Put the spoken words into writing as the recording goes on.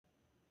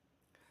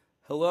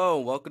Hello,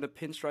 and welcome to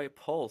Pinstripe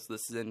Pulse.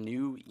 This is a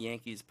new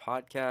Yankees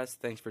podcast.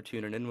 Thanks for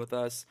tuning in with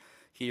us.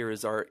 Here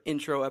is our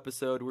intro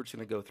episode. We're just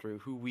going to go through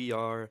who we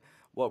are,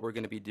 what we're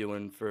going to be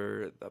doing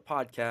for the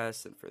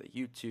podcast and for the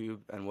YouTube,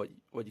 and what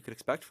you could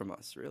expect from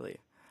us, really.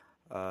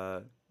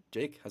 Uh,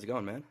 Jake, how's it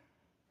going, man?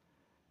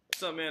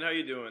 What's up, man? How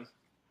you doing?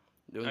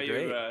 How Doing you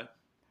great.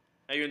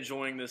 how you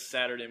enjoying this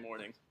Saturday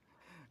morning?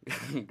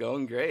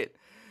 Going great.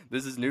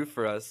 This is new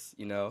for us,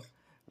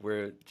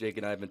 where Jake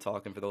and I have been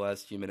talking for the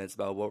last few minutes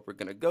about what we're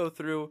going to go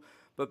through.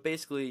 But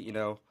basically,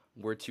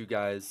 we're two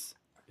guys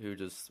who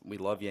we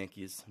love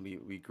Yankees.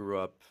 We grew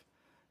up,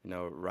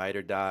 ride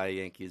or die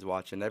Yankees,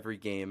 watching every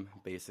game,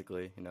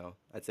 basically.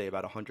 I'd say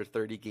about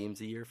 130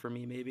 games a year for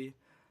me, maybe,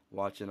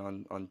 watching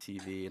on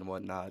TV and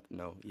whatnot,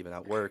 even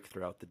at work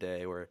throughout the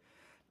day or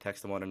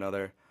texting one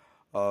another.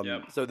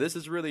 Yep. So this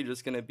is really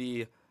just going to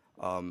be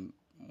um,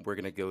 we're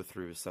going to go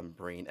through some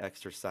brain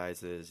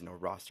exercises,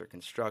 roster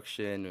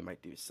construction. We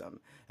might do some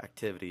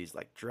activities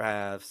like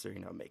drafts or,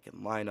 making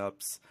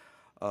lineups.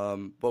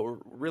 But we're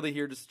really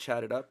here just to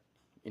chat it up,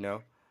 you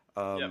know.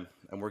 Yep.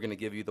 And we're going to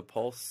give you the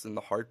pulse and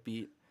the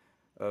heartbeat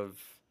of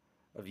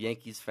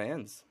Yankees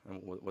fans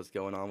and what's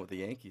going on with the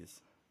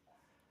Yankees.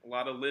 A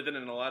lot of living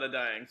and a lot of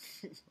dying.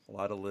 A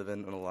lot of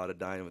living and a lot of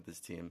dying with this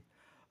team.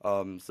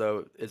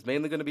 So it's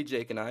mainly going to be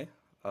Jake and I.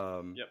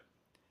 Um, Yep.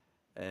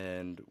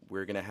 and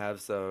we're gonna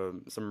have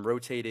some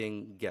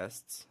rotating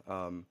guests,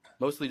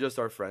 mostly just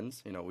our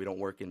friends. We don't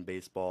work in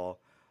baseball,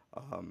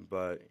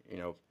 but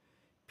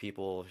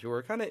people who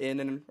are kind of in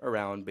and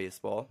around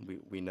baseball.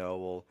 We know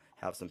we'll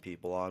have some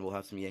people on. We'll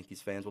have some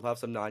Yankees fans. We'll have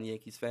some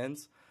non-Yankees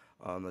fans.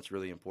 That's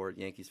really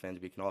important. Yankees fans,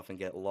 we can often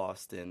get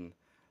lost in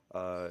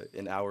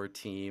our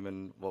team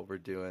and what we're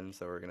doing.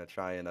 So we're gonna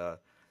try and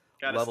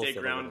Gotta level stay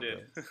set a little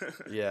grounded. bit.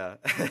 Yeah.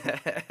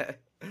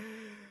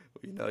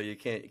 You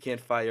can't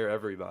fire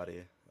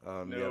everybody. You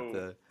have No.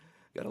 to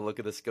got to look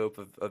at the scope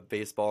of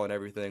baseball and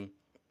everything.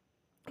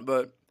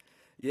 But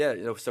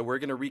yeah, so we're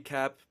gonna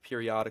recap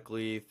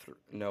periodically.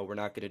 We're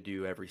not gonna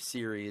do every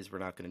series. We're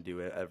not gonna do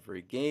it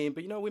every game.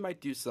 But we might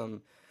do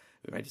some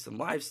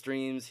live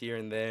streams here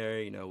and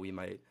there.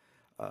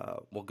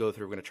 We'll go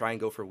through. We're gonna try and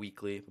go for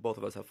weekly. Both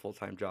of us have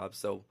full-time jobs,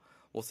 so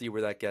we'll see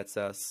where that gets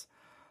us.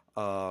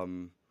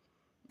 Um,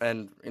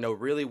 and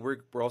really, we're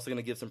also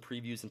gonna give some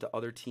previews into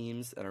other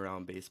teams and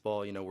around baseball.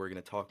 We're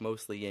gonna talk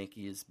mostly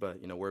Yankees, but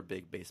we're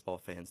big baseball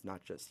fans,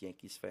 not just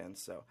Yankees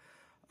fans. So,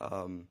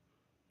 um,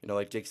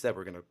 like Jake said,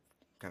 we're gonna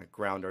kind of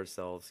ground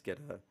ourselves, get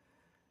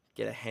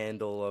a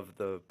handle of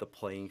the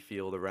playing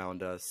field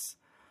around us.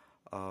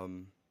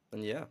 And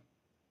yeah,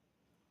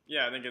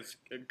 Yeah, I think it's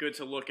good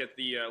to look at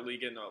the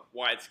league in a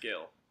wide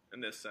scale in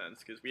this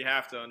sense because we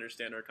have to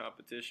understand our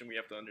competition. We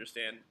have to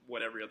understand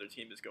what every other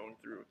team is going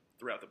through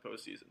throughout the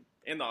postseason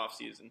and the off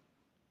season.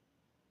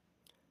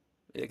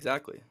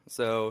 exactly.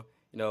 So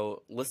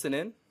listen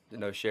in.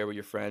 Share with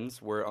your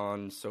friends. We're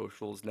on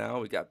socials now.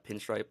 We got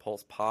Pinstripe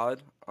Pulse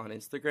Pod on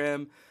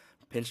Instagram,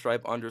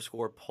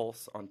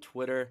 Pinstripe_Pulse on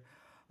Twitter.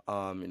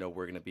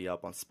 We're gonna be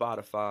up on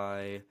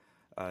Spotify,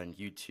 and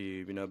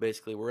YouTube.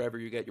 Basically wherever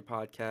you get your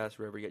podcast,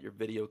 wherever you get your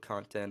video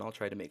content. I'll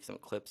try to make some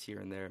clips here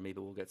and there. Maybe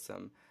we'll get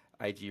some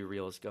IG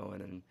reels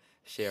going and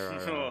share our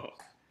uh, Oh,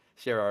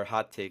 share our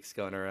hot takes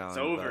going it's around.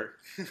 But over.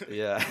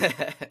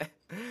 yeah,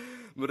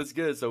 but it's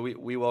good. So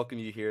we welcome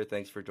you here.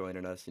 Thanks for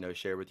joining us.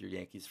 Share with your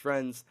Yankees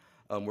friends.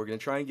 We're gonna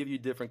try and give you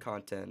different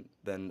content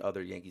than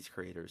other Yankees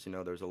creators.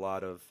 There's a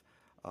lot of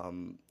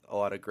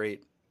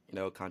great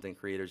content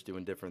creators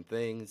doing different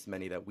things.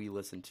 Many that we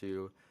listen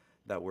to,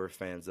 that we're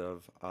fans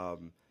of.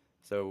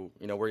 So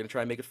we're gonna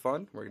try and make it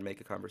fun. We're gonna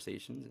make a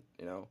conversation.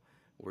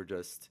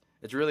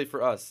 It's really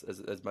for us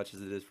as much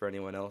as it is for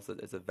anyone else.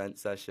 It's a vent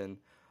session.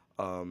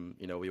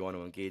 We want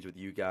to engage with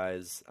you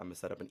guys. I'm gonna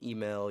set up an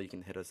email. You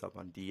can hit us up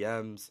on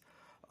DMs,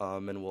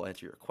 and we'll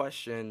answer your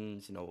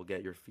questions. We'll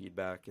get your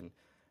feedback and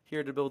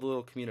here to build a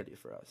little community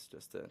for us,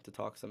 just to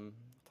talk some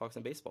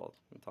baseball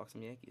and talk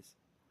some Yankees.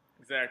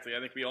 Exactly. I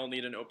think we all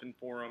need an open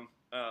forum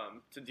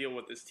to deal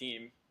with this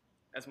team.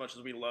 As much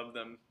as we love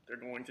them, they're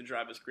going to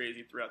drive us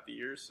crazy throughout the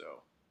year. So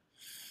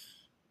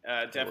It will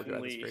drive us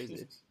definitely,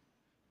 crazy.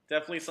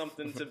 definitely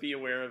something to be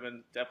aware of,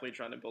 and definitely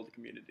trying to build a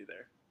community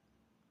there.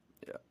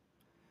 Yeah.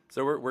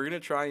 So we're gonna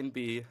try and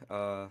be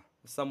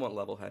somewhat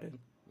level-headed,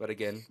 but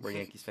again, we're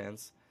Yankees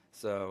fans,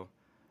 so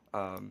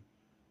um,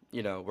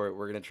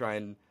 we're gonna try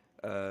and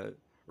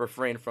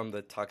refrain from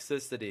the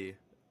toxicity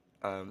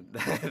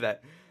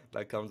that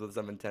that comes with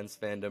some intense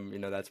fandom.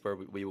 That's where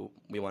we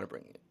want to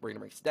bring it. We're gonna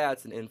bring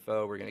stats and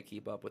info. We're gonna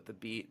keep up with the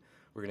beat.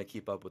 We're gonna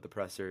keep up with the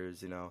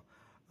pressers.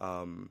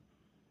 Um,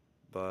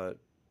 but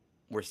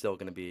we're still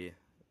gonna be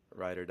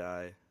ride or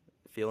die,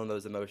 feeling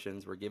those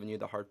emotions. We're giving you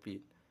the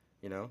heartbeat.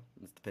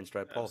 It's the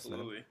Pinstripe Pulse, man.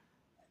 Absolutely.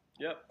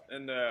 Yep.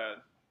 And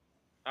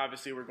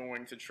obviously, we're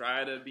going to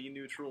try to be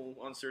neutral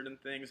on certain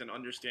things and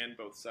understand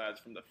both sides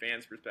from the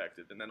fans'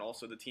 perspective and then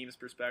also the team's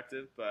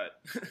perspective.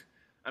 But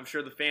I'm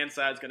sure the fan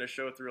side's going to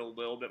show through a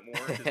little bit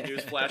more because,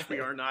 newsflash, we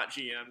are not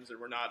GMs or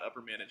we're not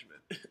upper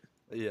management.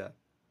 Yeah.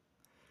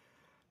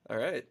 All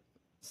right.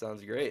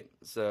 Sounds great.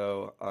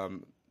 So,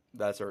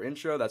 that's our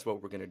intro. That's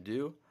what we're gonna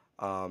do.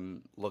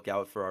 Look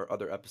out for our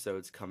other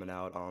episodes coming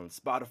out on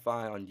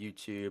Spotify, on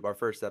YouTube. Our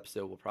first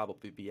episode will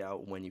probably be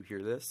out when you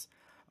hear this.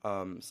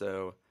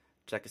 So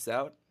check us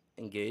out,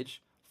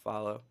 engage,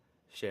 follow,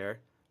 share.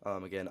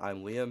 Again,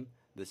 I'm Liam.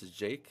 This is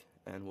Jake,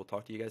 and we'll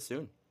talk to you guys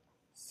soon.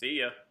 See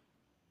ya.